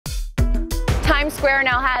Times Square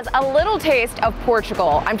now has a little taste of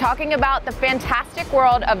Portugal. I'm talking about the fantastic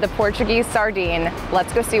world of the Portuguese sardine.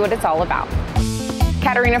 Let's go see what it's all about.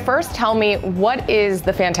 Catarina, first tell me, what is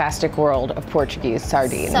the fantastic world of Portuguese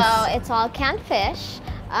sardines? So it's all canned fish.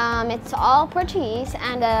 It's all Portuguese,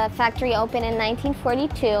 and the factory opened in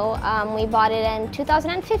 1942. We bought it in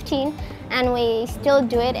 2015, and we still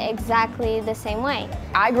do it exactly the same way.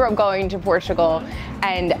 I grew up going to Portugal,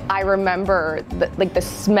 and I remember the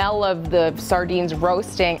smell of the sardines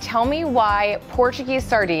roasting. Tell me why Portuguese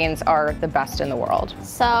sardines are the best in the world.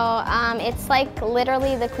 So it's like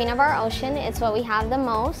literally the queen of our ocean. It's what we have the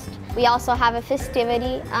most. We also have a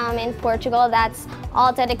festivity in Portugal that's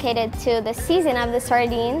all dedicated to the season of the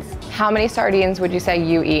sardines. How many sardines would you say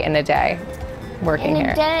you eat in a day working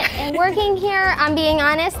here? Working here, I'm being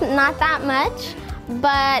honest, not that much.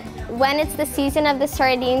 But when it's the season of the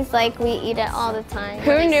sardines, like, we eat it all the time.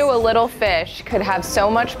 Who knew a little fish could have so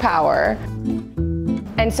much power?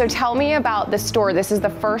 And so tell me about the store. This is the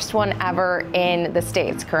first one ever in the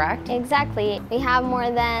States, correct? Exactly. We have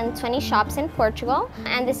more than 20 shops in Portugal,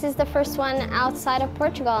 and this is the first one outside of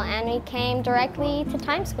Portugal, and we came directly to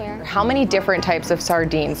Times Square. How many different types of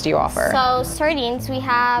sardines do you offer? So sardines, we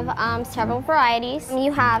have several varieties.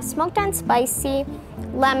 You have smoked and spicy,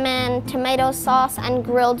 lemon, tomato sauce, and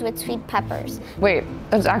grilled with sweet peppers. Wait,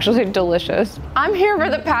 that's actually delicious. I'm here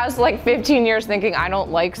for the past like 15 years thinking I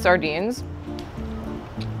don't like sardines.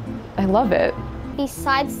 I love it.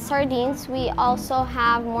 Besides sardines, we also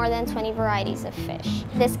have more than 20 varieties of fish.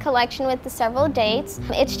 This collection with the several dates,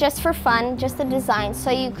 it's just for fun, just the design.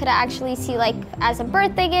 So you could actually see, like, as a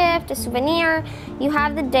birthday gift, a souvenir, you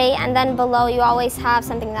have the date, and then below you always have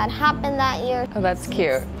something that happened that year. Oh, that's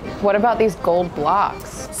cute. What about these gold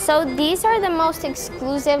blocks? So these are the most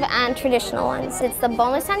exclusive and traditional ones. It's the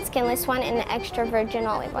boneless and skinless one in extra virgin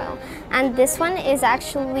olive oil. And this one is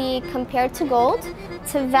actually compared to gold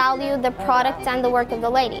to value the product and the work of the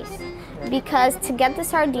ladies. Because to get the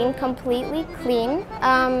sardine completely clean,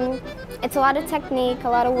 it's a lot of technique, a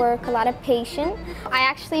lot of work, a lot of patience. I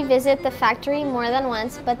actually visit the factory more than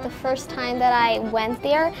once, but the first time that I went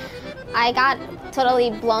there, I got totally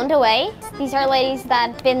blown away. These are ladies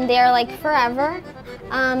that been there like forever,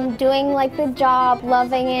 doing like the job,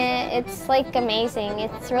 loving it. It's like amazing.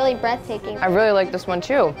 It's really breathtaking. I really like this one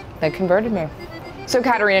too. They converted me. So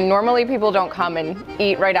Catarina, normally people don't come and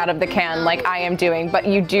eat right out of the can like I am doing, but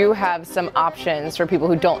you do have some options for people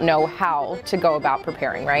who don't know how to go about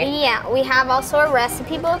preparing, right? Yeah, we have also a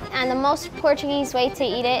recipe book, and the most Portuguese way to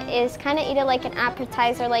eat it is kind of eat it like an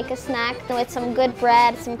appetizer, like a snack, with some good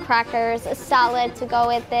bread, some crackers, a salad to go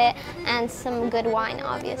with it, and some good wine,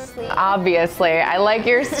 obviously. Obviously. I like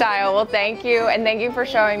your style. Well, thank you, and thank you for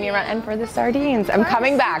showing me around, and for the sardines. I'm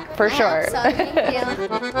coming back, for sure. I hope so.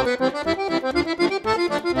 Thank you.